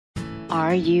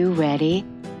Are you ready?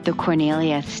 The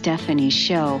Kornelia Stephanie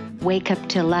Show. Wake up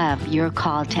to love, your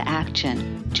call to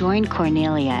action. Join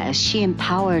Kornelia as she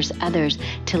empowers others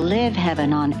to live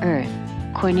heaven on earth.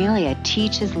 Kornelia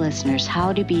teaches listeners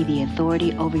how to be the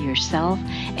authority over yourself,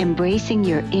 embracing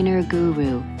your inner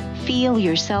guru. Feel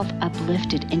yourself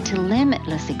uplifted into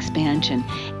limitless expansion,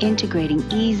 integrating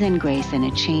ease and grace in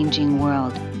a changing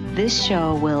world. This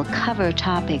show will cover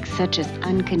topics such as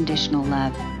unconditional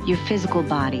love, your physical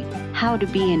body, how to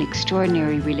be in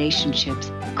extraordinary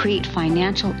relationships, create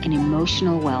financial and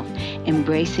emotional wealth,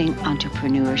 embracing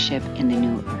entrepreneurship in the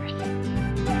new earth.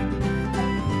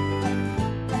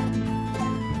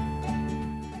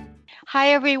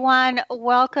 Hi, everyone.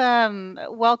 Welcome.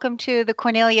 Welcome to the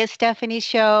Kornelia Stephanie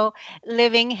Show,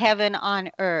 Living Heaven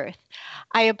on Earth.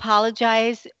 I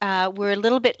apologize. We're a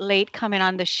little bit late coming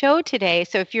on the show today.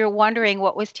 So if you're wondering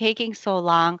what was taking so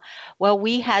long, well,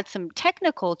 we had some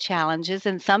technical challenges,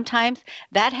 and sometimes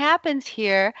that happens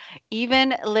here,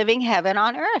 even living heaven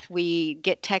on earth. We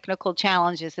get technical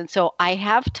challenges. And so I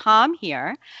have Tom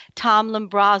here, Tom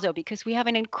Lumbrazo, because we have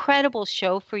an incredible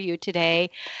show for you today.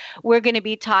 We're going to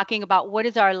be talking about what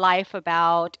is our life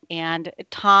about, and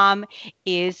Tom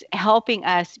is helping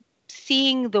us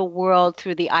seeing the world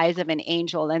through the eyes of an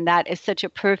angel, and that is such a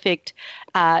perfect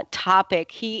topic.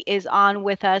 He is on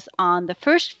with us on the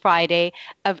first Friday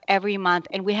of every month,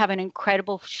 and we have an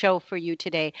incredible show for you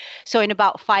today. So in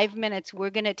about 5 minutes,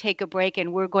 we're going to take a break,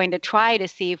 and we're going to try to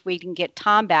see if we can get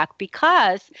Tom back,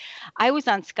 because I was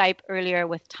on Skype earlier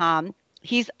with Tom.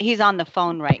 He's on the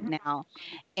phone right now,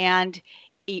 and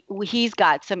he's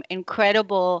got some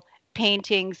incredible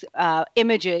paintings,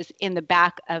 images in the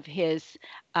back of his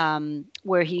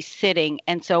where he's sitting,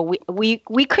 and so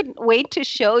we couldn't wait to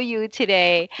show you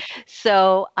today.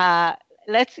 So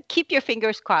let's keep your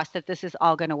fingers crossed that this is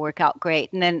all going to work out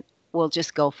great, and then we'll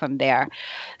just go from there.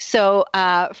 So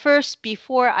first,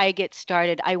 before I get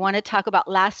started, I want to talk about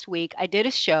last week. I did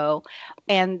a show,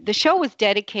 and the show was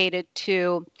dedicated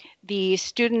to the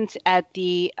students at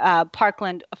the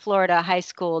Parkland, Florida High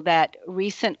School that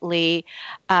recently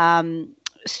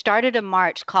started a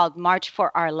march called March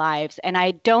for Our Lives. And I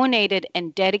donated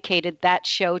and dedicated that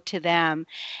show to them.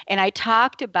 And I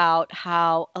talked about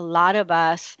how a lot of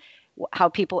us, how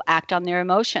people act on their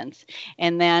emotions.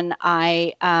 And then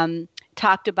I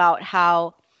talked about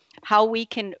how we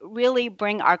can really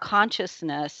bring our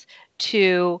consciousness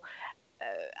to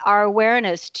our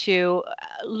awareness to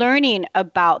learning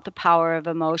about the power of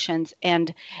emotions,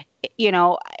 and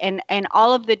and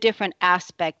all of the different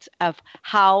aspects of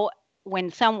how,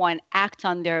 when someone acts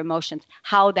on their emotions,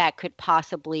 how that could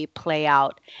possibly play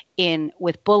out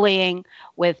with bullying,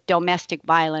 with domestic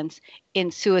violence, in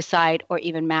suicide, or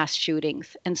even mass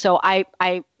shootings. And so I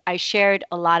shared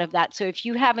a lot of that. So if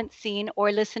you haven't seen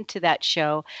or listened to that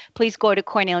show, please go to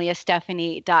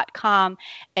KorneliaStephanie.com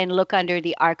and look under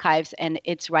the archives, and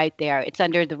it's right there. It's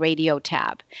under the radio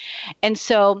tab. And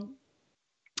so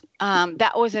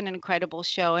that was an incredible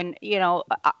show. And,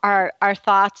 our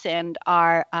thoughts and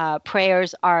our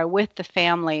prayers are with the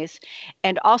families.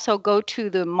 And also go to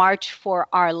the March for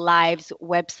Our Lives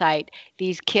website.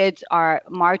 These kids are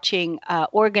marching,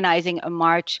 organizing a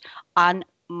march on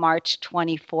March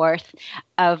 24th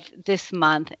of this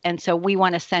month. And so we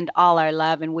want to send all our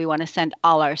love, and we want to send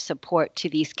all our support to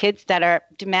these kids that are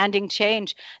demanding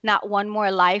change. Not one more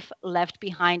life left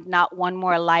behind, not one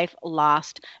more life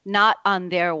lost, not on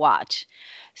their watch.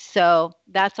 So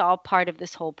that's all part of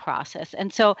this whole process.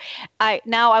 And so I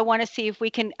want to see if we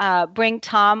can bring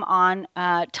Tom on.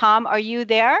 Tom, are you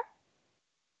there?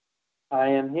 I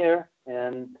am here,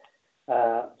 and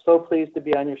so pleased to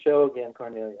be on your show again,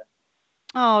 Kornelia.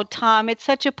 Oh, Tom, it's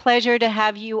such a pleasure to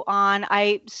have you on.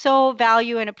 I so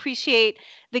value and appreciate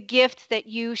the gifts that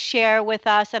you share with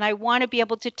us. And I want to be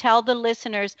able to tell the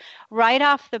listeners right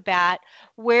off the bat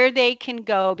where they can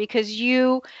go, because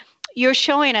you're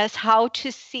showing us how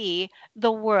to see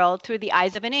the world through the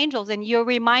eyes of an angel. And you're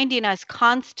reminding us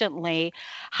constantly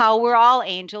how we're all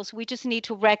angels. We just need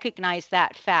to recognize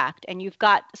that fact. And you've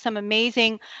got some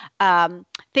amazing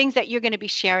things that you're going to be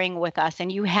sharing with us,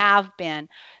 and you have been.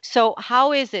 So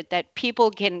how is it that people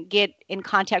can get in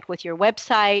contact with your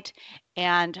website,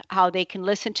 and how they can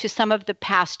listen to some of the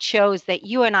past shows that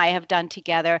you and I have done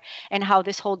together, and how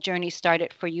this whole journey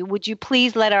started for you? Would you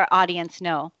please let our audience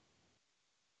know?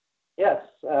 Yes.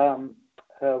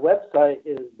 Website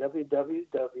is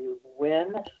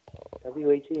www.when,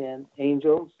 W-H-E-N,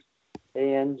 angels,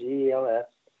 A-N-G-E-L-S,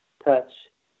 touch,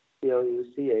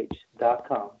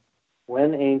 TOUCH.com.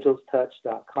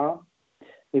 WhenAngelsTouch.com.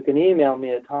 You can email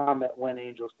me at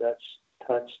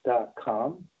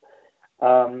tom@WhenAngelsTouch.com.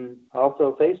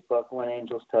 Also Facebook, When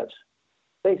Angels Touch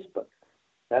Facebook.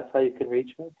 That's how you can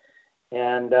reach me.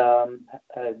 And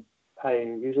I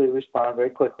usually respond very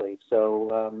quickly.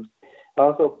 So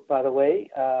also, by the way,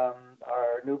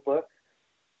 our new book,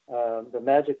 The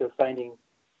Magic of Finding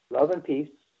Love and Peace,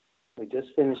 we just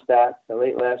finished that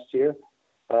late last year.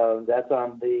 That's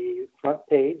on the front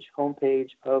page,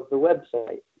 homepage of the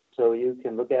website. So you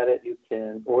can look at it, you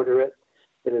can order it.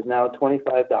 It is now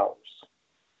 $25.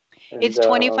 And, it's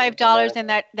 $25, and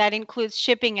that includes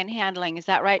shipping and handling. Is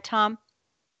that right, Tom?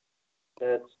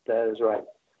 that is right.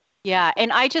 Yeah,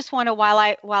 and I just want to while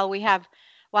I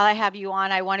have you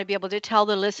on, I want to be able to tell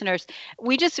the listeners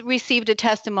we just received a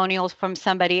testimonial from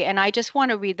somebody, and I just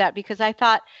want to read that because I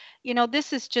thought,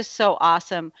 this is just so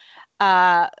awesome.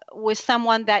 With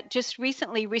someone that just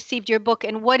recently received your book,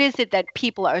 and what is it that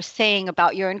people are saying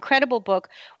about your incredible book,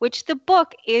 which the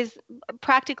book is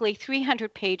practically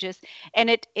 300 pages, and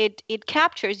it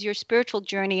captures your spiritual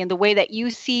journey and the way that you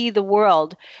see the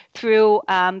world through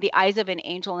the eyes of an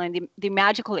angel, and the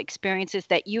magical experiences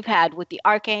that you've had with the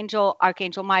Archangel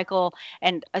Michael,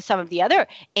 and some of the other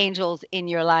angels in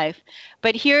your life.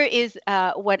 But here is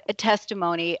what a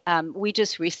testimony we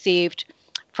just received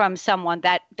from someone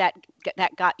that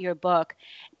got your book.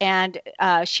 And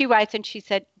she writes, and she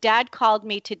said, Dad called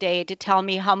me today to tell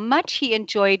me how much he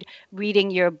enjoyed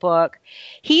reading your book.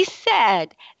 He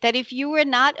said that if you were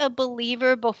not a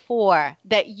believer before,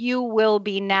 that you will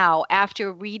be now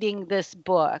after reading this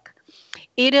book.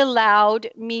 It allowed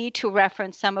me to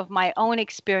reference some of my own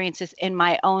experiences in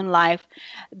my own life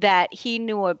that he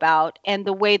knew about, and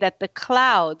the way that the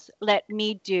clouds let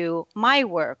me do my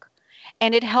work.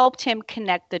 And it helped him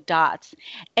connect the dots.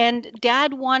 And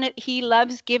Dad he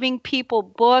loves giving people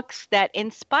books that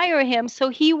inspire him. So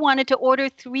he wanted to order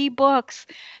 3 books,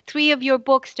 3 of your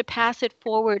books, to pass it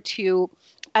forward to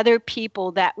other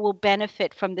people that will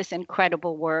benefit from this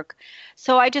incredible work.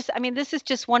 So this is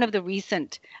just one of the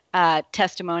recent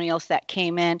testimonials that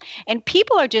came in. And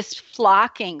people are just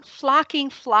flocking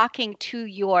to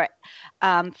your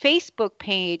Facebook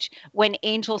page,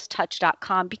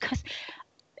 whenangelstouch.com, because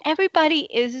everybody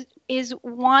is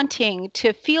wanting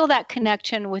to feel that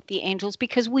connection with the angels,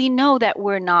 because we know that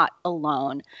we're not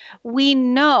alone. We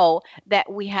know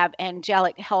that we have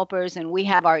angelic helpers and we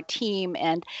have our team,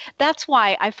 and that's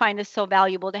why I find this so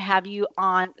valuable to have you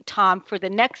on, Tom, for the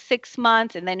next 6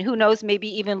 months, and then who knows, maybe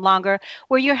even longer,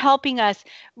 where you're helping us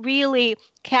really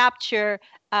capture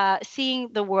seeing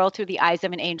the world through the eyes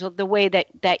of an angel the way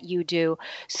that you do.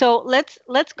 So let's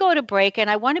go to break, and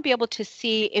I want to be able to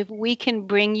see if we can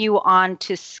bring you on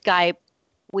to Skype.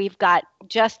 We've got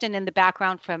Justin in the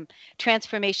background from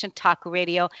Transformation Talk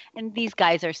Radio, and these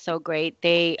guys are so great.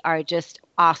 They are just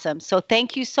awesome. So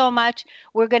thank you so much.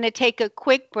 We're going to take a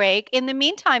quick break. In the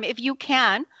meantime, if you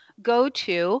can, go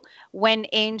to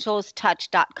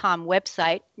whenangelstouch.com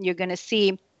website. You're going to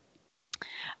see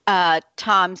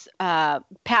Tom's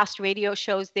past radio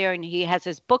shows there, and he has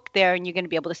his book there, and you're going to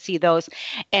be able to see those.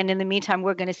 And in the meantime,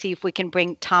 we're going to see if we can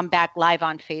bring Tom back live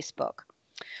on Facebook.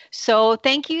 So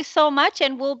thank you so much,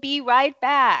 and we'll be right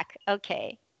back.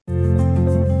 Okay.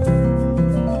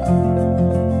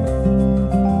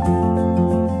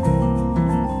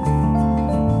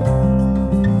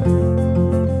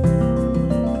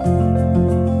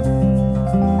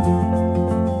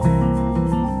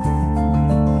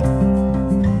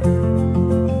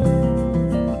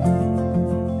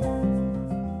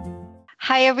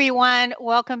 Hi, everyone.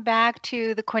 Welcome back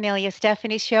to the Kornelia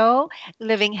Stephanie Show,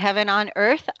 Living Heaven on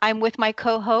Earth. I'm with my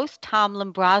co-host, Tom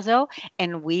Lumbrazo,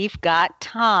 and we've got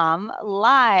Tom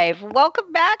live.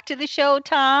 Welcome back to the show,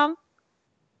 Tom.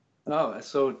 Oh, it's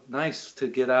so nice to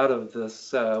get out of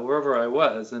this wherever I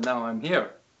was, and now I'm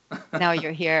here. Now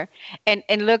you're here, and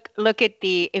look at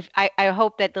I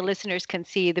hope that the listeners can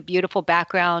see the beautiful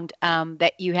background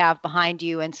that you have behind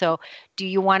you. And so, do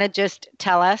you want to just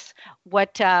tell us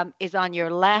what is on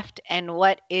your left and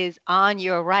what is on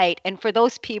your right? And for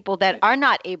those people that are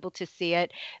not able to see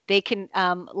it, they can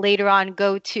later on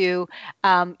go to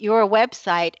your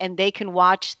website and they can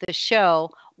watch the show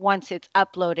once it's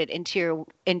uploaded into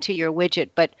your widget.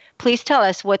 But please tell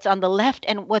us what's on the left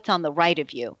and what's on the right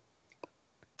of you.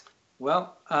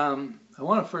 Well, I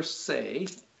want to first say,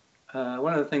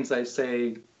 one of the things I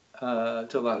say to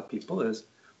a lot of people is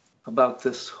about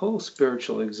this whole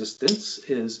spiritual existence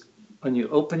is when you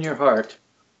open your heart,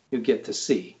 you get to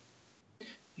see.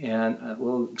 And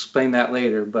we'll explain that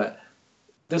later, but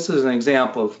this is an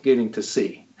example of getting to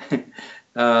see.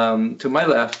 To my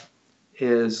left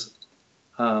is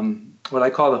what I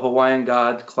call the Hawaiian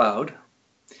god cloud.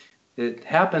 It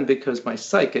happened because my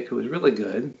psychic, who was really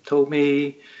good, told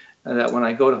me that when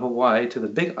I go to Hawaii, to the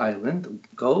Big Island,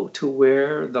 go to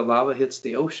where the lava hits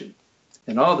the ocean,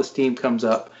 and all the steam comes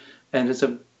up, and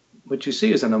what you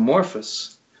see is an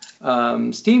amorphous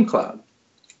steam cloud,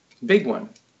 big one.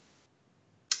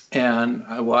 And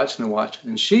I watched and watched,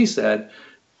 and she said,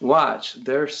 "Watch,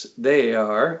 they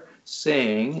are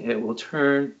saying it will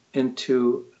turn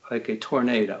into like a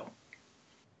tornado."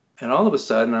 And all of a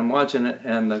sudden, I'm watching it,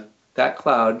 and that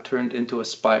cloud turned into a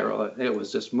spiral. It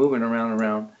was just moving around and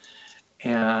around.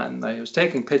 And I was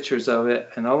taking pictures of it,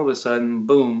 and all of a sudden,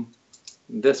 boom,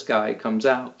 this guy comes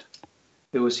out.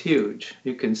 It was huge.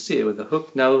 You can see it with the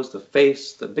hooked nose, the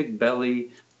face, the big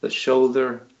belly, the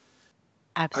shoulder.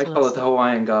 Absolutely. I call it the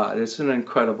Hawaiian God. It's an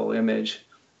incredible image.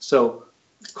 So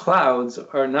clouds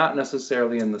are not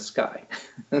necessarily in the sky.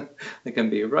 They can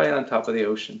be right on top of the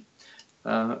ocean.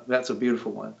 That's a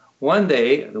beautiful one. One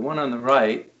day, the one on the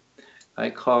right, I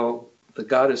call the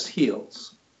goddess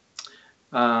heels.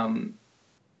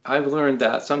 I've learned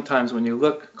that sometimes when you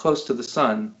look close to the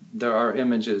sun, there are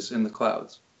images in the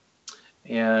clouds.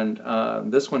 And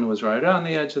this one was right on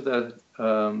the edge of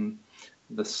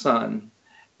the sun.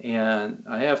 And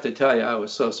I have to tell you, I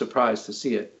was so surprised to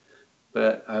see it.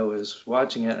 But I was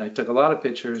watching it, and I took a lot of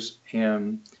pictures.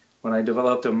 And when I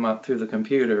developed them up through the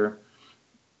computer,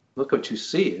 look what you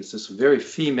see. It's this very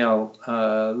female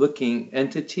looking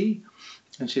entity.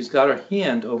 And she's got her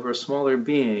hand over a smaller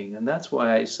being. And that's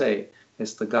why I say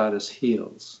it's the goddess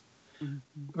heels.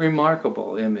 Mm-hmm.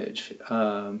 Remarkable image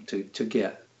to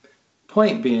get.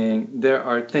 Point being, there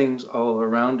are things all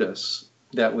around us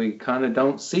that we kind of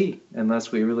don't see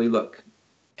unless we really look.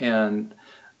 And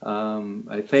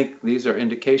I think these are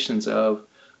indications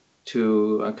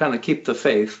to kind of keep the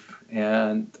faith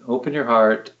and open your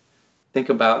heart. Think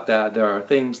about that. There are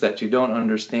things that you don't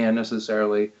understand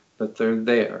necessarily, but they're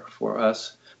there for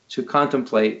us to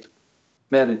contemplate,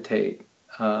 meditate,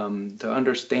 to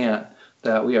understand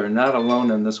that we are not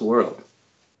alone in this world.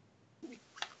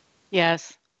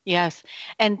 Yes. Yes.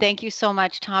 And thank you so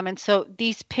much, Tom. And so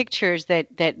these pictures that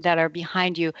are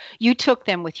behind you, you took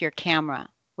them with your camera,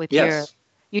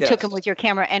 you took them with your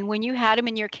camera. And when you had them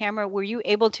in your camera, were you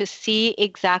able to see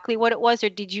exactly what it was,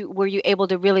 or were you able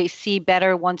to really see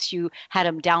better once you had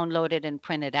them downloaded and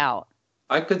printed out?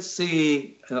 I could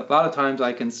see, a lot of times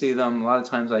I can see them, a lot of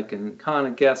times I can kind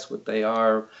of guess what they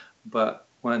are, but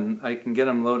when I can get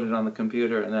them loaded on the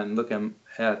computer and then look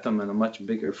at them in a much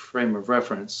bigger frame of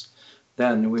reference,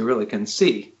 then we really can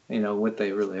see, what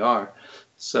they really are.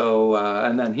 So,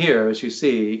 and then here, as you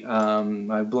see,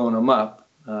 I've blown them up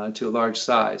to a large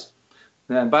size.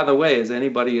 And by the way, as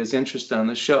anybody is interested in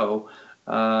the show,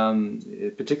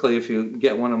 particularly if you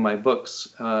get one of my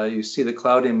books, you see the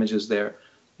cloud images there.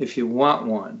 If you want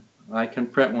one, I can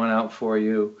print one out for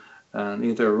you and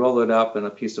either roll it up in a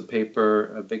piece of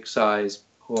paper, a big size,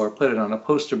 or put it on a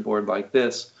poster board like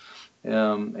this.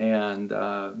 And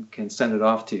can send it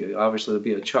off to you. Obviously, there'll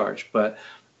be a charge, but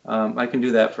I can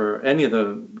do that for any of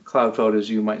the cloud photos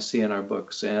you might see in our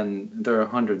books, and there are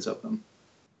hundreds of them.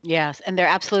 Yes, and they're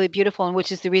absolutely beautiful, and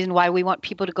which is the reason why we want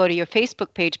people to go to your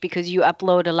Facebook page, because you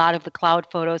upload a lot of the cloud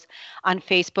photos on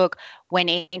Facebook,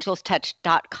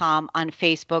 whenangelstouch.com on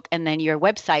Facebook, and then your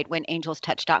website,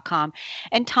 whenangelstouch.com.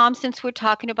 And Tom, since we're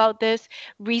talking about this,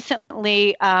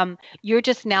 recently you're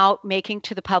just now making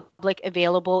to the public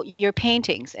available your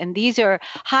paintings, and these are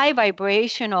high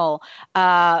vibrational,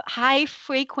 high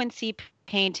frequency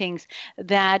paintings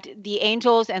that the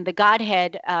angels and the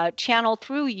Godhead channel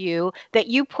through you, that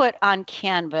you put on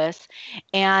canvas.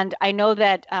 And I know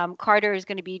that Carter is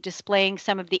going to be displaying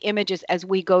some of the images as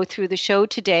we go through the show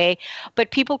today,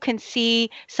 but people can see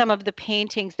some of the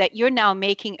paintings that you're now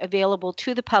making available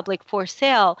to the public for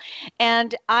sale.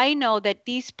 And I know that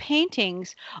these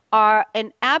paintings are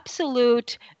an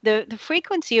absolute, the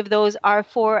frequency of those are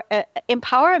for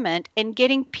empowerment and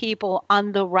getting people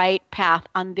on the right path,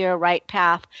 on their right path,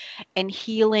 and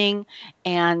healing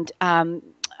and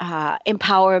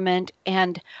empowerment.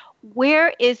 And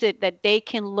where is it that they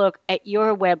can look at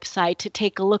your website to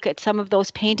take a look at some of those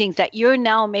paintings that you're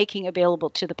now making available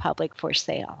to the public for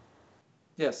sale?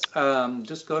 Yes,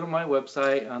 just go to my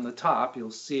website. On the top,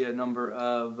 you'll see a number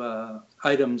of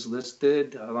items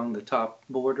listed along the top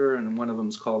border, and one of them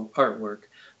is called artwork.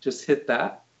 Just hit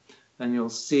that, and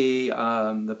you'll see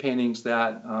the paintings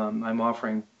that I'm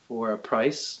offering for a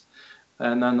price.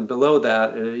 And then below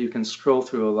that, you can scroll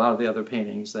through a lot of the other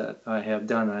paintings that I have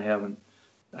done. I haven't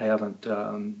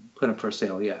put them for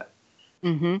sale yet.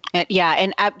 Mm-hmm. Yeah,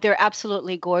 and they're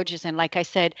absolutely gorgeous. And like I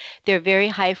said, they're very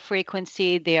high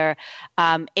frequency. They're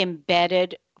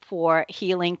embedded for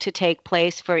healing to take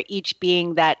place for each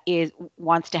being that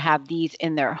wants to have these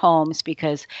in their homes,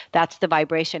 because that's the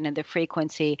vibration and the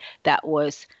frequency that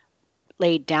was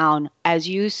laid down as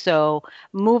you so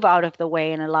move out of the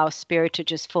way and allow spirit to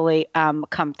just fully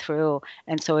come through.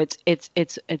 And so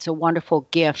it's a wonderful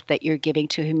gift that you're giving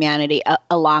to humanity,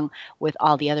 along with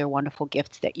all the other wonderful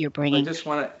gifts that you're I bringing. just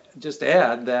want to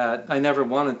add that I never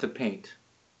wanted to paint,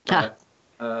 but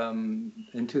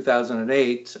in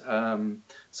 2008,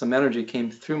 some energy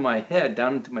came through my head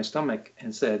down into my stomach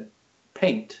and said,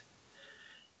 paint.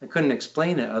 I couldn't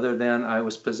explain it other than I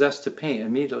was possessed to paint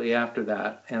immediately after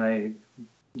that, and I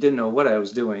didn't know what I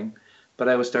was doing, but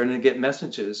I was starting to get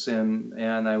messages, and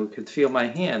I could feel my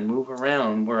hand move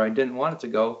around where I didn't want it to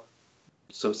go.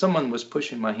 So someone was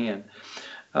pushing my hand.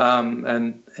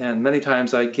 And many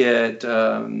times I get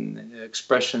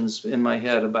expressions in my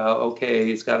head about,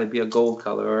 okay, it's got to be a gold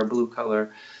color or a blue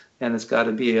color, and it's got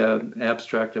to be an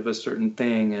abstract of a certain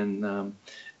thing,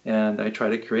 and I try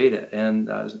to create it. And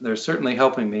they're certainly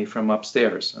helping me from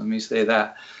upstairs, let me say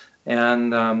that.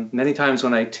 And many times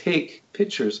when I take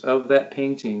pictures of that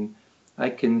painting, I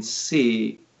can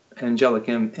see angelic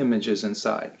images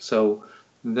inside. So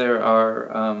they're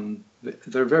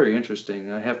very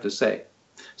interesting, I have to say.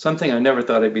 Something I never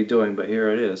thought I'd be doing, but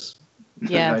here it is.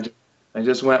 Yeah. I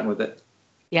just went with it.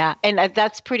 Yeah, and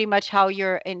that's pretty much how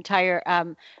your entire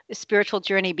spiritual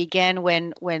journey began,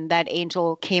 when that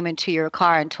angel came into your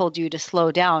car and told you to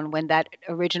slow down. When that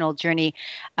original journey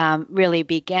really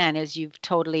began, as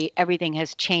everything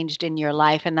has changed in your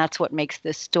life, and that's what makes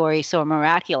this story so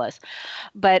miraculous.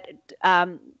 But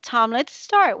Tom, let's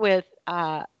start with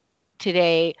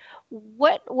today.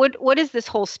 What is this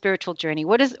whole spiritual journey?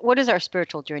 What is our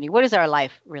spiritual journey? What is our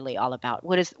life really all about?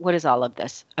 What is all of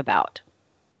this about?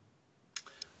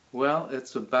 Well,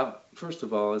 it's about, first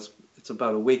of all, it's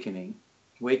about awakening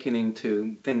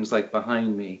to things like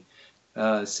behind me,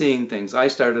 seeing things. I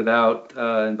started out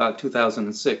in about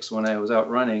 2006 when I was out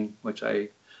running, which I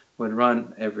would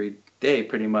run every day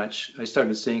pretty much. I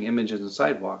started seeing images on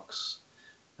sidewalks,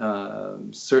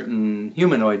 certain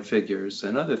humanoid figures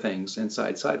and other things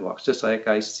inside sidewalks, just like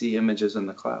I see images in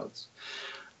the clouds.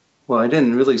 Well, I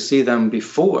didn't really see them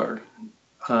before,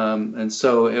 and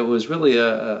so it was really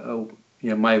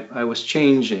I was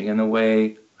changing in a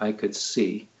way I could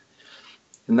see.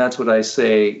 And that's what I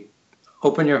say,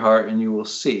 open your heart and you will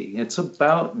see. It's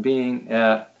about being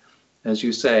at, as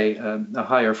you say, a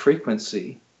higher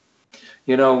frequency.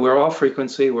 We're all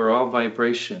frequency, we're all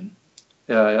vibration.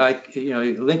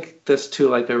 You link this to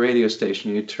like a radio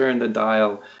station. You turn the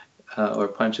dial or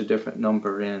punch a different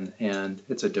number in, and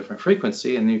it's a different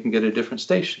frequency, and you can get a different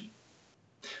station.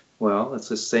 Well, it's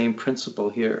the same principle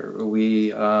here.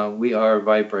 We are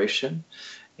vibration,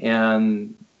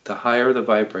 and the higher the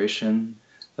vibration,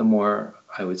 the more,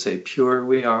 I would say, pure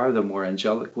we are, the more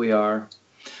angelic we are.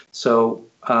 So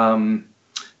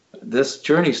this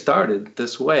journey started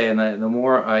this way, and the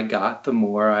more I got, the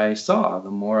more I saw. The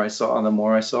more I saw, and the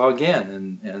more I saw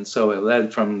again. And so it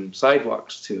led from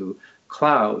sidewalks to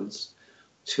clouds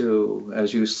to,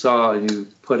 as you saw, you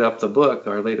put up the book,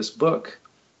 our latest book.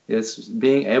 It's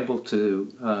being able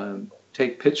to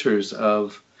take pictures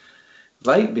of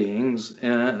light beings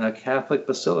in a Catholic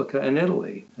basilica in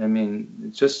Italy. I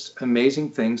mean, just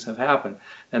amazing things have happened.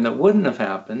 And it wouldn't have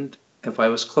happened if I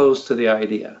was closed to the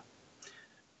idea.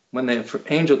 When the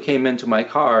angel came into my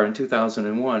car in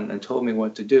 2001 and told me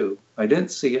what to do, I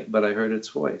didn't see it, but I heard its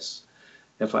voice.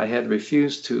 If I had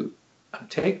refused to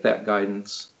take that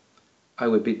guidance, I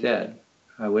would be dead.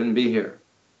 I wouldn't be here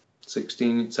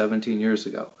 16, 17 years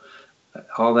ago.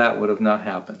 All that would have not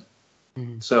happened.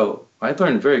 Mm-hmm. So I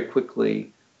learned very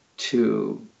quickly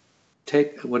to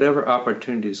take whatever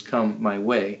opportunities come my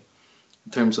way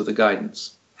in terms of the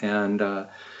guidance. And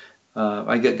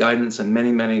I get guidance in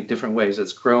many, many different ways.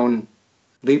 It's grown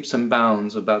leaps and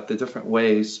bounds about the different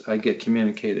ways I get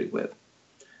communicated with.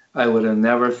 I would have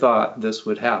never thought this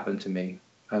would happen to me.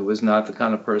 I was not the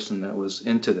kind of person that was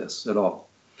into this at all.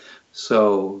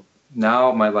 So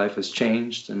now my life has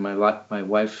changed, and my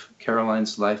wife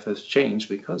Caroline's life has changed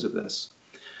because of this.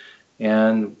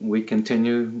 And we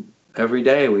continue every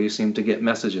day. We seem to get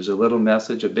messages, a little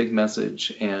message, a big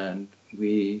message, and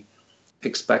we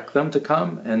expect them to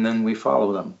come, and then we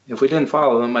follow them. If we didn't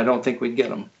follow them, I don't think we'd get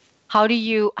them. How do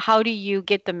you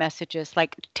get the messages?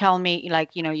 Like, tell me, like,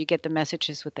 you get the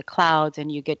messages with the clouds, and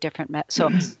you get different. So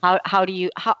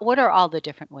what are all the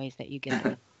different ways that you get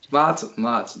them? Lots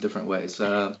of different ways.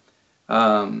 A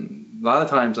lot of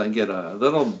times I get a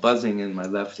little buzzing in my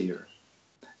left ear,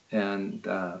 and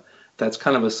that's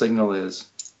kind of a signal is,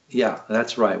 yeah,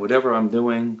 that's right. Whatever I'm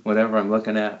doing, whatever I'm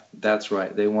looking at, that's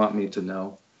right. They want me to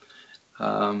know.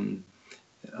 Um,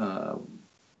 uh,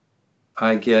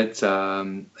 I get,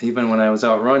 even when I was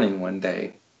out running one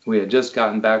day, we had just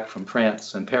gotten back from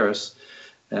France and Paris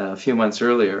a few months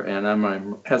earlier, and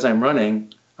as I'm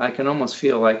running, I can almost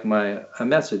feel like a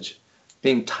message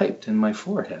being typed in my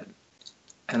forehead.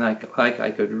 And I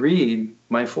could read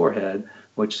my forehead,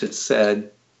 which it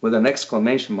said with an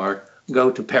exclamation mark, "Go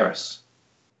to Paris."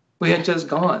 We had just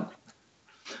gone.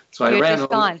 So I You're ran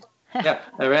just home. gone. Yeah,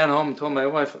 I ran home and told my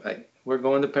wife, we're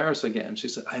going to Paris again. She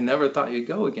said, "I never thought you'd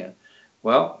go again."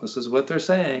 Well, this is what they're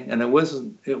saying. And it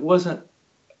wasn't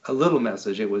a little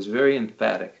message. It was very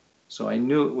emphatic. So I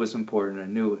knew it was important. I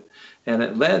knew it. And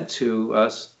it led to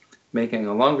us making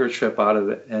a longer trip out of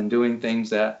it and doing things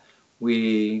that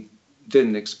we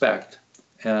didn't expect.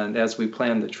 And as we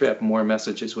planned the trip, more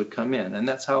messages would come in. And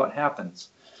that's how it happens.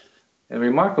 And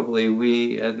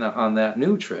remarkably, on that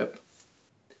new trip,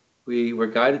 we were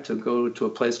guided to go to a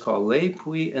place called Les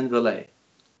Puy-en-Velay.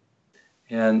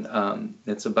 And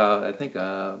it's about, I think,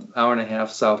 an hour and a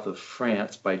half south of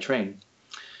France by train.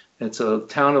 It's a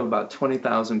town of about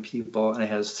 20,000 people, and it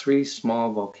has 3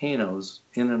 small volcanoes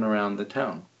in and around the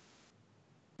town.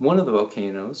 One of the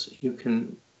volcanoes, you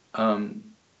can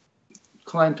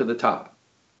climb to the top,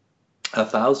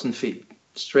 1,000 feet,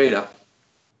 straight up,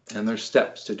 and there's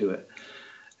steps to do it.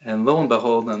 And lo and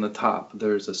behold, on the top,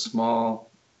 there's a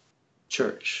small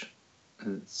church.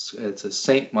 It's a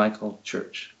St. Michael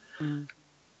church. Mm.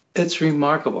 It's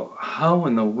remarkable how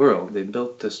in the world they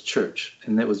built this church,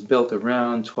 and it was built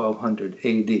around 1200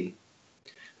 AD.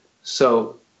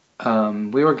 So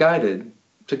we were guided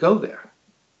to go there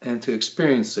and to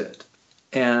experience it,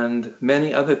 and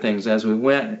many other things as we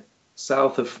went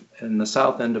in the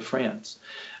south end of France.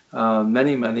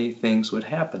 Many things would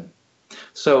happen.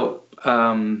 So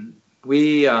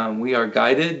we are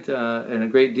guided in a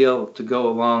great deal to go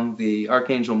along the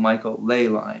Archangel Michael ley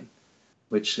line,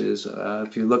 which is,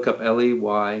 if you look up Ley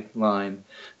line,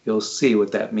 you'll see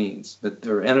what that means. That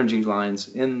there are energy lines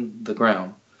in the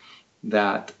ground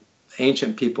that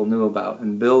ancient people knew about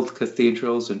and built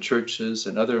cathedrals and churches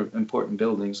and other important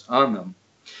buildings on them.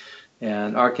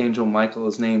 And Archangel Michael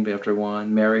is named after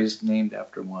one, Mary's named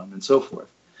after one, and so forth.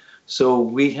 So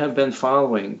we have been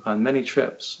following on many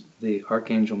trips the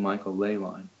Archangel Michael ley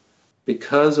line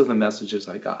because of the messages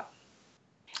I got.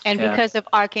 And because of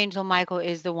Archangel Michael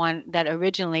is the one that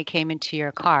originally came into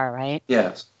your car, right?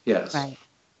 Yes. Right.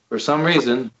 For some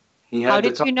reason, he had How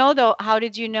did you know, though? How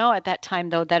did you know at that time,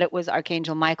 though, that it was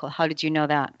Archangel Michael? How did you know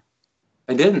that?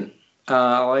 I didn't.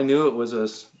 All I knew it was a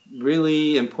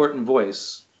really important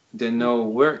voice. Didn't know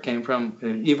where it came from,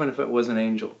 even if it was an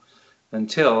angel,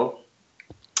 until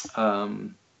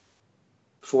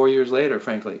 4 years later,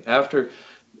 frankly, after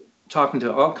talking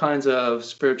to all kinds of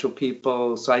spiritual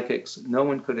people, psychics, no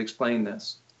one could explain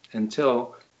this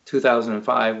until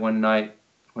 2005, one night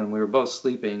when we were both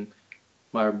sleeping.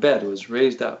 Our bed was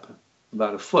raised up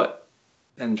about a foot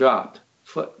and dropped,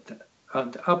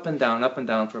 up and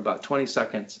down for about 20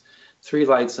 seconds. 3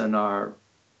 lights in our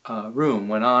room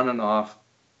went on and off,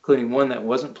 including one that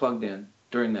wasn't plugged in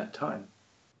during that time.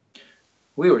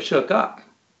 We were shook up.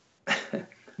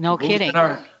 No kidding.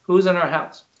 Who's in our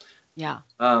house? Yeah.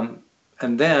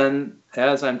 And then,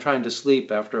 as I'm trying to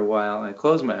sleep after a while, I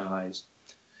close my eyes.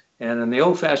 And in the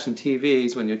old-fashioned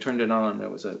TVs, when you turned it on, there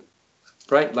was a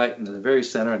bright light in the very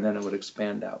center, and then it would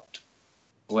expand out.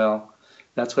 Well,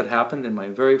 that's what happened in my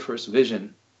very first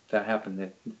vision. That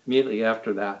happened immediately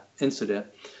after that incident.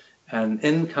 And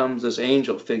in comes this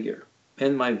angel figure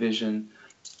in my vision,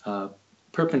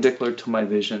 perpendicular to my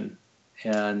vision,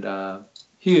 and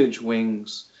huge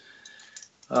wings.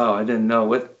 Oh, I didn't know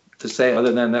what to say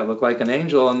other than that looked like an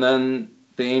angel. And then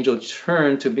the angel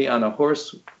turned to be on a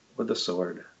horse with a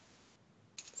sword.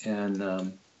 And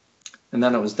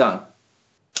then it was done.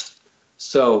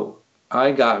 So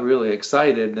I got really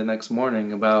excited the next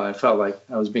morning I felt like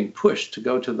I was being pushed to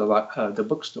go to the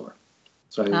bookstore.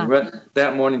 So I went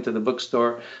that morning to the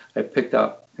bookstore. I picked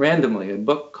up randomly a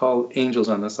book called Angels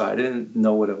on the Side. I didn't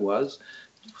know what it was.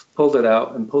 Pulled it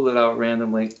out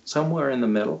randomly, somewhere in the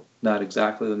middle, not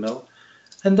exactly the middle.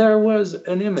 And there was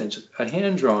an image, a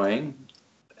hand drawing,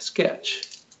 a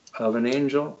sketch of an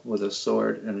angel with a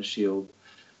sword and a shield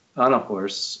on a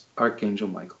horse, Archangel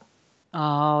Michael.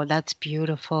 Oh, that's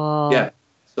beautiful. Yeah.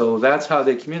 So that's how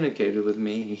they communicated with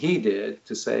me. He did,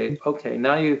 to say, okay,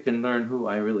 now you can learn who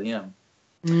I really am.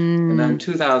 And then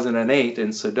 2008 in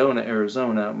Sedona,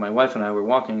 Arizona, my wife and I were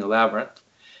walking a labyrinth,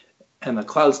 and the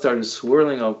clouds started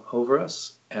swirling over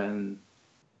us, and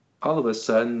all of a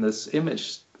sudden this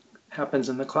image happens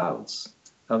in the clouds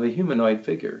of a humanoid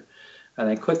figure. And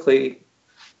I quickly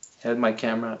had my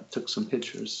camera, took some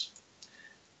pictures.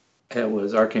 it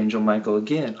was Archangel Michael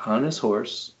again on his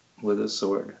horse with a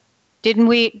sword. Didn't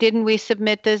we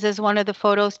submit this as one of the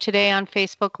photos today on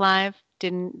Facebook Live?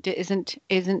 Didn't I isn't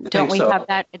don't think we so. have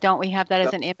that? Don't we have that as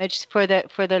Yep. an image for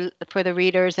the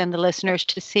readers and the listeners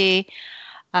to see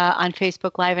on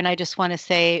Facebook Live? And I just want to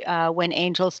say,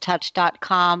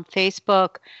 whenangelstouch.com,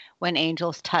 Facebook,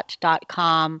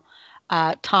 whenangelstouch.com,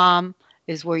 Tom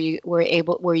is where you're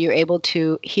able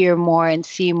to hear more and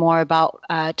see more about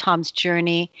Tom's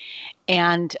journey.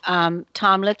 And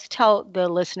Tom, let's tell the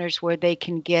listeners where they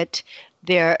can get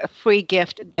their free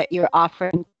gift that you're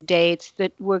offering today. It's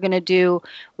that we're going to do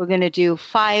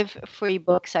 5 free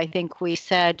books. I think we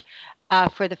said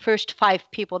for the first 5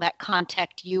 people that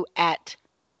contact you at.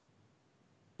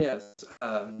 Yes.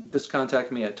 Just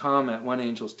contact me at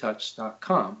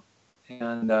tom@oneangelstouch.com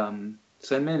and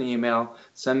send me an email,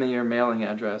 send me your mailing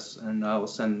address, and I will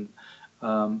send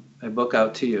a book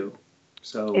out to you.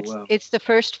 So It's the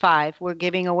first 5. We're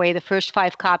giving away the first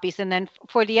 5 copies, and then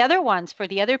for the other ones, for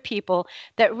the other people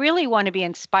that really want to be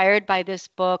inspired by this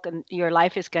book, and your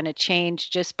life is going to change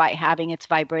just by having its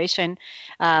vibration.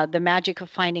 The Magic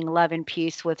of Finding Love and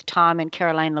Peace with Tom and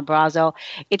Caroline Lumbrazo.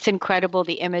 It's incredible,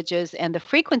 the images and the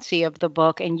frequency of the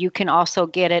book, and you can also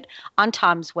get it on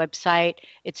Tom's website.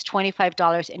 It's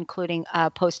 $25, including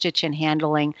postage and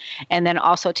handling, and then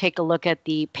also take a look at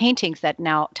the paintings that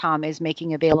now Tom is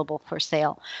making available for sale.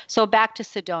 So back to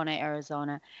Sedona,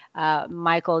 Arizona.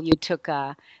 Michael, you took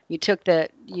the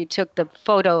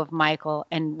photo of Michael,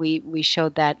 and we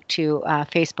showed that to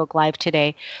Facebook Live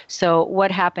today. So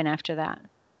what happened after that?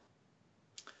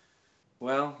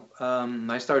 well,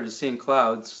 I started seeing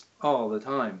clouds all the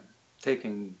time,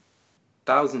 taking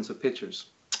thousands of pictures.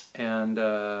 And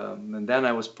then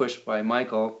I was pushed by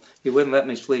Michael. He wouldn't let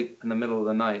me sleep in the middle of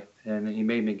the night, and he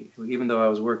made me, even though I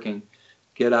was working,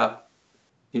 get up.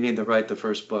 You need to write the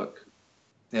first book.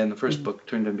 And the first book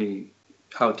turned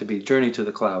out to be Journey to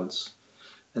the Clouds.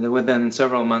 And then within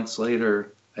several months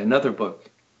later, another book,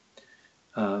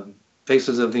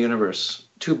 Faces of the Universe,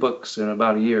 2 books in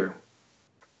about a year.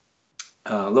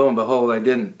 Lo and behold, I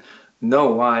didn't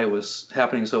know why it was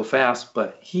happening so fast,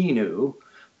 but he knew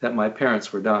that my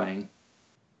parents were dying.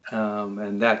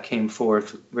 And that came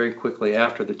forth very quickly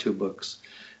after the 2 books.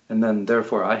 And then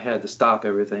therefore I had to stop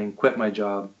everything, quit my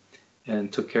job,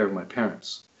 and took care of my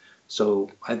parents.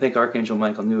 So I think Archangel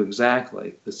Michael knew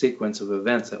exactly the sequence of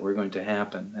events that were going to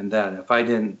happen, and that if I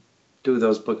didn't do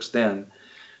those books then,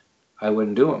 I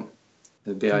wouldn't do them.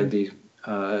 I'd be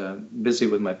busy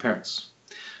with my parents.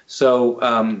 So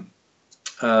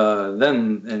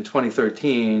then in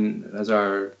 2013, as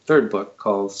our 3rd book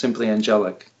called Simply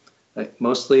Angelic,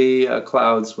 mostly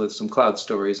clouds with some cloud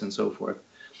stories and so forth.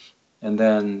 And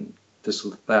then this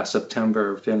last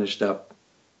September finished up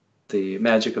The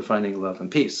Magic of Finding Love and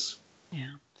Peace.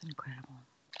 Yeah, it's incredible.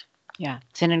 Yeah,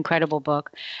 it's an incredible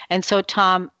book. And so,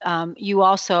 Tom, you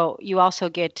also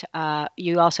get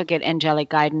angelic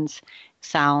guidance,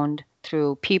 sound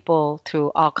through people,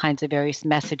 through all kinds of various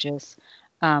messages.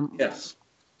 Yes.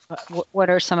 What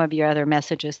are some of your other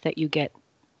messages that you get?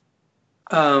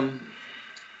 Well,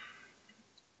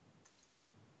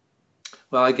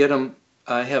 I get them.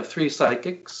 I have 3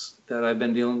 psychics that I've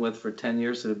been dealing with for 10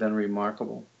 years that have been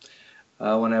remarkable.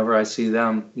 Whenever I see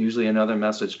them, usually another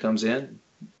message comes in,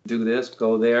 do this,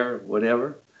 go there,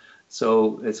 whatever.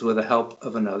 So it's with the help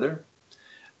of another.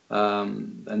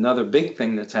 Another big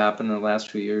thing that's happened in the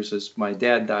last few years is my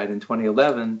dad died in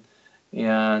 2011,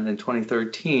 and in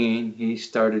 2013 he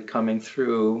started coming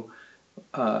through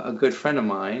a good friend of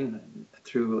mine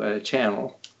through a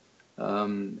channel.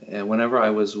 And whenever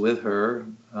I was with her,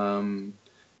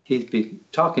 he'd be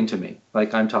talking to me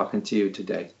like I'm talking to you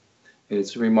today.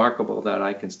 It's remarkable that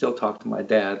I can still talk to my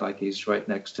dad like he's right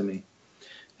next to me.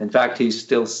 In fact, he's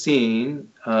still seen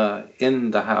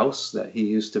in the house that he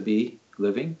used to be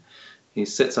living. He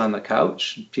sits on the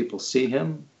couch. People see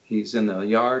him. He's in the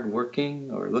yard working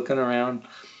or looking around,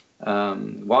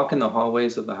 walking the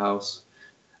hallways of the house.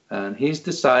 And he's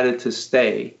decided to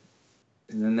stay.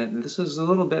 And then this is a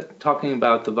little bit talking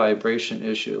about the vibration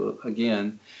issue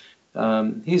again.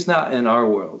 He's not in our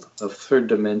world of 3rd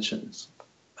dimensions.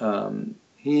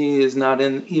 He is not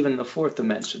in even the 4th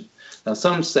dimension. Now,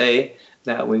 some say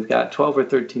that we've got 12 or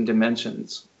 13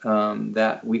 dimensions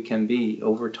that we can be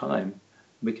over time.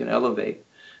 We can elevate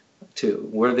to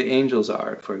where the angels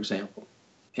are, for example.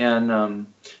 And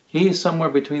he's somewhere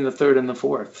between the 3rd and the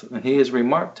 4th. And he has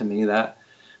remarked to me that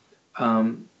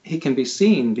he can be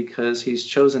seen because he's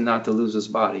chosen not to lose his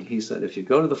body. He said, if you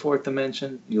go to the 4th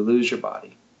dimension, you lose your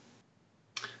body.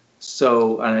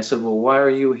 So, and I said, well, why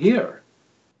are you here?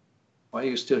 why are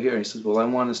you still here? And he says, well, I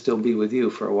want to still be with you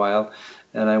for a while,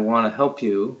 and I want to help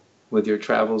you with your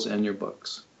travels and your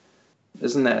books.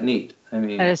 Isn't that neat? I That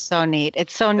mean, is so neat.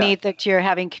 It's so yeah, neat that you're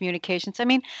having communications. I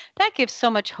mean, that gives so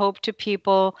much hope to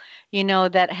people,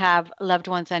 that have loved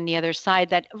ones on the other side.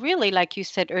 That really, like you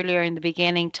said earlier in the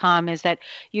beginning, Tom, is that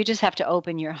you just have to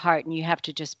open your heart and you have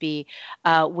to just be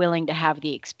willing to have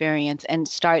the experience and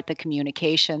start the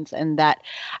communications. And that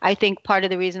I think part of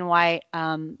the reason why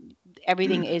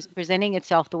everything is presenting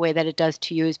itself the way that it does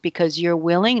to you is because your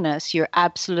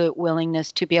absolute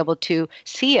willingness to be able to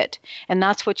see it. And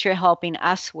that's what you're helping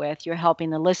us with. You're helping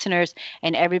the listeners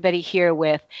and everybody here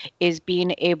with is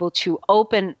being able to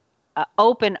open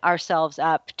ourselves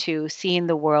up to seeing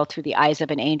the world through the eyes of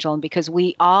an angel. And because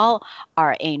we all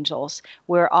are angels,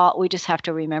 we just have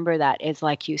to remember that, is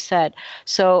like you said.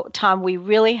 So Tom, we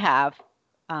really have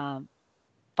um,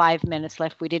 5 minutes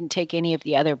left. We didn't take any of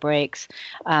the other breaks.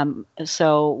 I want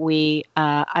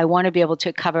to be able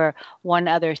to cover one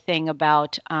other thing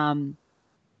about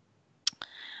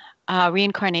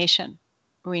reincarnation,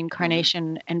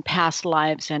 mm-hmm. and past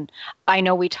lives. And I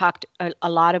know we talked a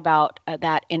lot about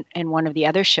that in one of the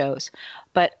other shows,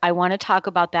 but I want to talk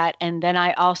about that. And then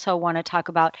I also want to talk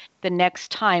about the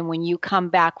next time when you come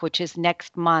back, which is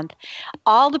next month.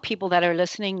 All the people that are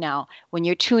listening now, when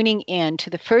you're tuning in to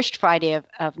the first Friday of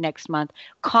next month,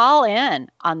 call in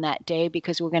on that day,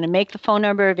 because we're going to make the phone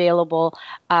number available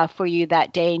for you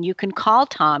that day. And you can call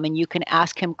Tom and you can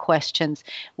ask him questions.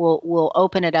 We'll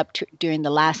open it up during the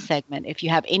last segment. If you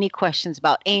have any questions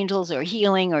about angels or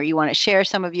healing, or you want to share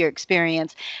some of your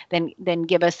experience, then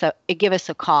give us a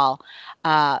call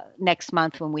next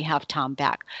month when we have Tom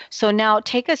back. So now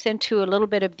take us into a little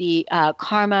bit of the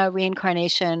karma,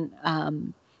 reincarnation.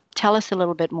 Tell us a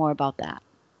little bit more about that.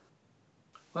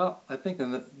 Well, I think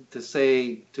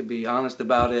to be honest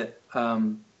about it,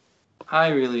 I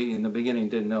really, in the beginning,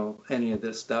 didn't know any of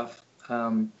this stuff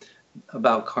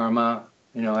about karma.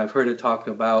 I've heard it talked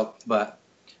about, but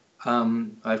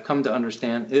I've come to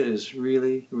understand it is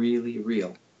really, really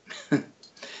real.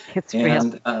 It's real.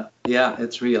 And yeah,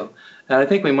 it's real. And I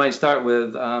think we might start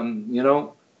with,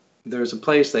 there's a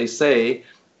place they say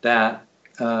that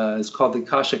is called the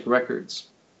Akashic Records.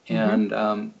 Mm-hmm.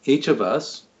 And each of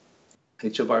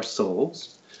our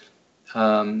souls,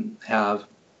 have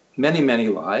many, many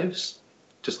lives,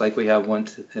 just like we have one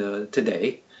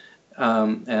today.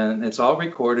 And it's all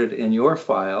recorded in your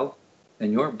file,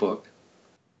 in your book,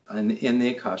 in the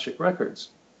Akashic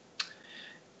Records.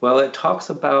 Well, it talks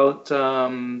about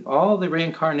all the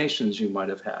reincarnations you might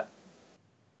have had.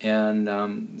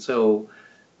 And so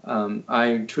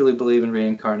I truly believe in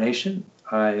reincarnation.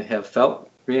 I have felt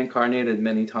reincarnated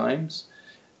many times.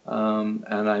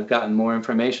 And I've gotten more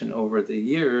information over the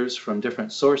years from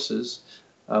different sources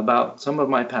about some of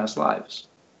my past lives.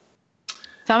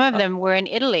 Some of them were in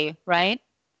Italy, right?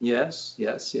 Yes.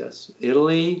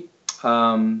 Italy,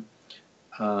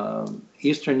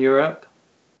 Eastern Europe,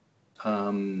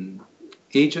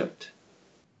 Egypt,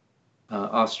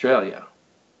 Australia.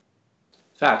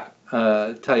 In fact,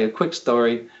 tell you a quick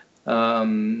story.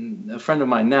 A friend of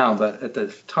mine now, but at the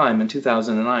time in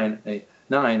 2009, a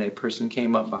person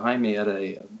came up behind me at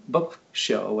a book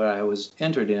show where I was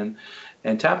entered in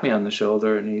and tapped me on the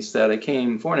shoulder, and he said, I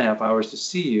came 4.5 hours to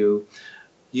see you.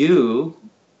 You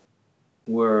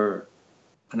were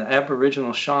an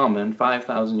Aboriginal shaman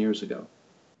 5,000 years ago.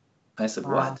 I said,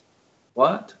 Wow.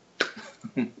 What?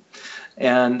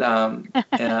 And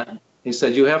he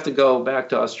said, you have to go back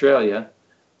to Australia.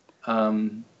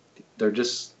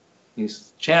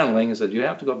 He's channeling. He said, you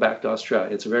have to go back to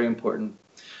Australia. It's very important.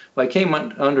 Well, I came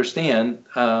to understand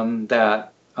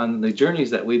that on the journeys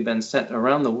that we've been sent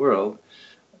around the world,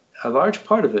 a large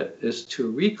part of it is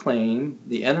to reclaim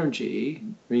the energy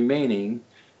remaining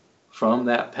from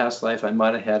that past life I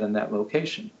might have had in that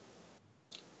location.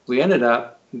 We ended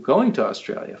up going to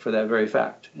Australia for that very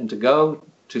fact, and to go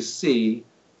to see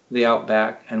the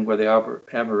outback and where the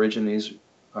Aborigines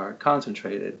are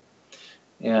concentrated.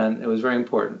 And it was very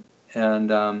important.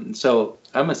 And so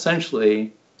I'm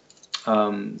essentially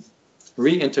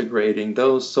reintegrating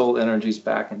those soul energies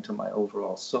back into my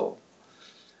overall soul.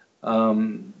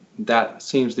 That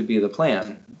seems to be the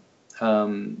plan.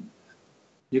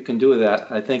 You can do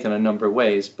that, I think, in a number of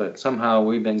ways, but somehow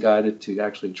we've been guided to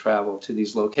actually travel to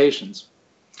these locations.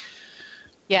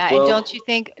 Yeah, and Well, don't you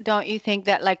think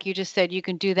that, like you just said, you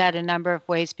can do that a number of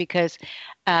ways, because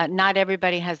not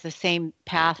everybody has the same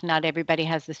path, not everybody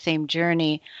has the same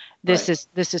journey. This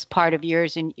right. is part of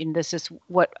yours, and this is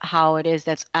how it is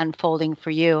that's unfolding for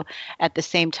you. At the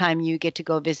same time, you get to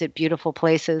go visit beautiful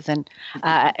places, and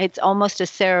it's almost a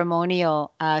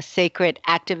ceremonial, sacred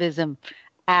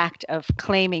act of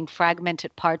claiming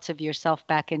fragmented parts of yourself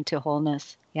back into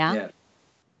wholeness. Yeah? Yeah.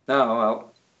 Now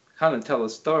I'll kind of tell a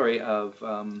story of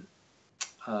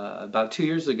about 2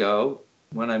 years ago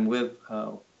when I'm with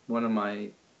one of my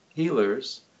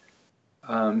healers.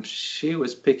 She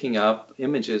was picking up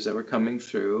images that were coming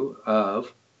through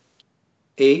of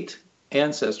 8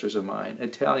 ancestors of mine,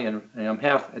 Italian, and I'm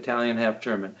half Italian, half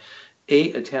German,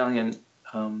 8 Italian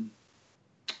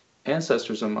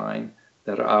ancestors of mine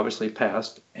that are obviously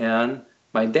passed, and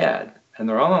my dad, and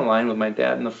they're all in line with my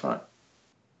dad in the front.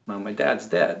 Well, my dad's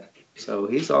dead, so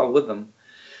he's all with them.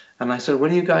 And I said,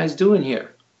 "What are you guys doing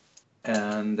here?"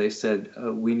 And they said,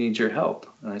 "We need your help."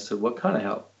 And I said, "What kind of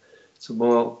help?" So,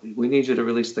 "Well, we need you to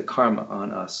release the karma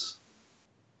on us."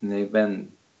 And they've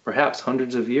been perhaps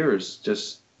hundreds of years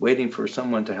just waiting for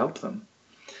someone to help them.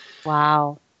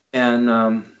 Wow. And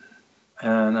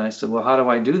I said, "Well, how do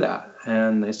I do that?"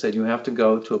 And they said, "You have to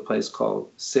go to a place called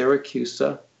Syracuse,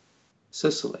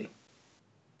 Sicily."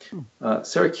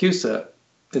 Syracuse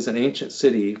is an ancient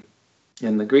city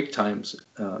in the Greek times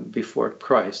before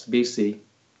Christ, BC,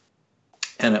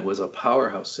 and it was a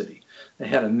powerhouse city. They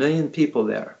had 1 million people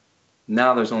there.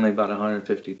 Now there's only about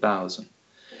 150,000.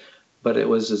 But it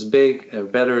was as big or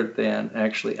better than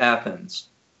actually Athens.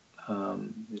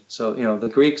 So, the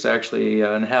Greeks actually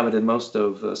inhabited most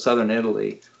of southern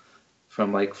Italy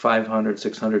from like 500,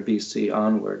 600 BC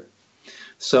onward.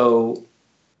 So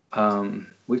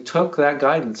we took that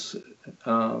guidance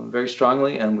very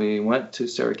strongly, and we went to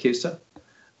Syracuse,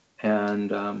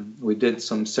 and we did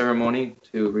some ceremony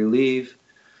to relieve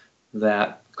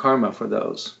that karma for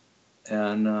those.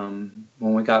 And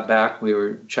when we got back, we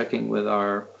were checking with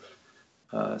our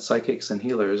psychics and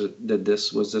healers.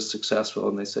 Was this successful?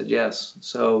 And they said yes.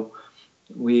 So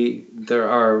there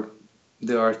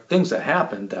are things that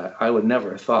happened that I would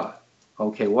never have thought.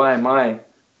 Okay, why am I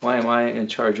in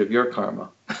charge of your karma?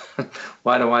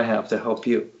 Why do I have to help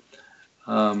you?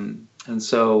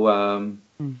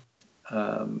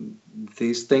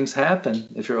 These things happen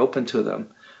if you're open to them.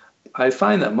 I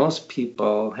find that most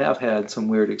people have had some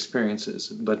weird experiences,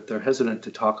 but they're hesitant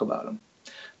to talk about them.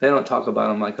 They don't talk about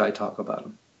them like I talk about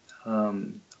them.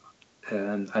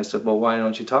 And I said, "Well, why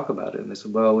don't you talk about it?" And they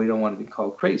said, "Well, we don't want to be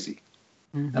called crazy."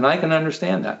 Mm-hmm. And I can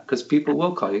understand that, because people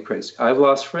will call you crazy. I've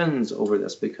lost friends over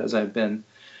this because I've been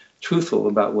truthful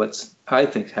about what I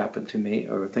think happened to me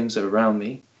or things that are around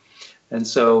me. And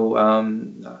so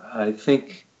I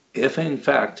think if, in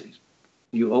fact,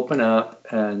 you open up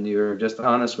and you're just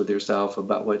honest with yourself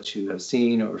about what you have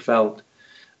seen or felt,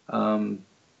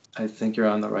 I think you're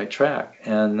on the right track.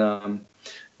 And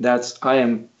I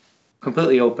am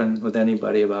completely open with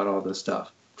anybody about all this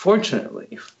stuff.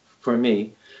 Fortunately for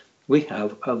me, we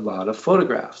have a lot of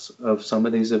photographs of some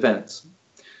of these events.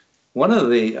 One of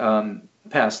the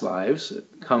past lives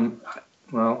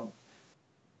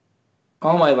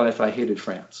all my life I hated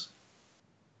France.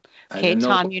 Okay,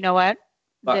 Tom, you know what?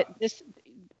 This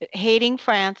hating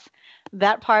France,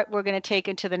 that part we're going to take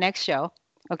into the next show.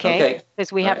 Okay.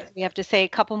 Because we have to say a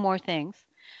couple more things.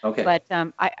 Okay. But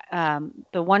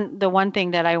the one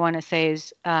thing that I want to say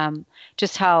is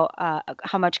just how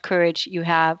much courage you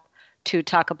have to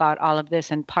talk about all of this,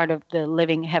 and part of the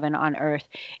living heaven on earth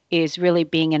is really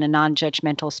being in a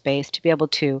non-judgmental space to be able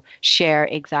to share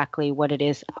exactly what it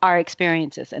is, our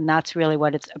experiences, and that's really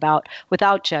what it's about,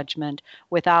 without judgment,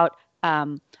 without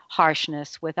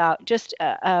harshness, without just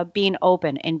being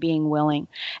open and being willing.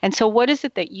 And so what is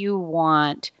it that you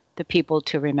want the people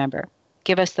to remember?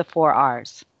 Give us the 4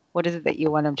 R's. What is it that you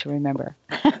want them to remember?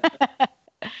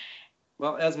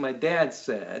 Well, as my dad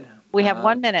said... We have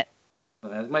 1 minute.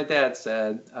 As my dad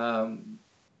said,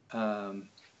 the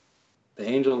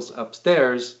angels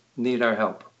upstairs need our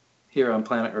help here on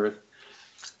planet Earth.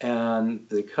 And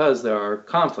because there are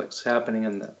conflicts happening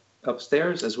in the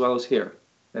upstairs as well as here,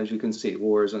 as you can see,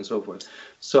 wars and so forth.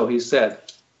 So he said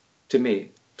to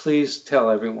me, "Please tell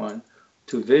everyone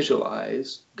to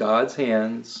visualize God's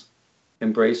hands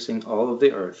embracing all of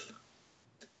the earth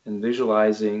and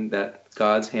visualizing that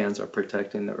God's hands are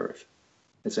protecting the earth.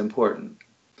 It's important."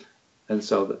 And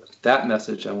so that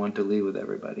message I want to leave with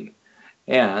everybody.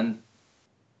 And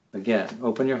again,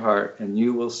 open your heart and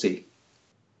you will see.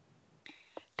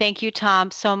 Thank you,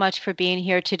 Tom, so much for being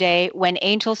here today.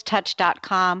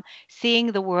 WhenAngelsTouch.com,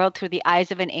 seeing the world through the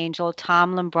eyes of an angel,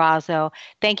 Tom Lumbrazo.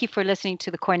 Thank you for listening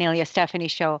to the Kornelia Stephanie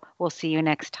Show. We'll see you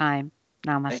next time.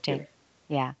 Namaste. Thank you.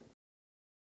 Yeah.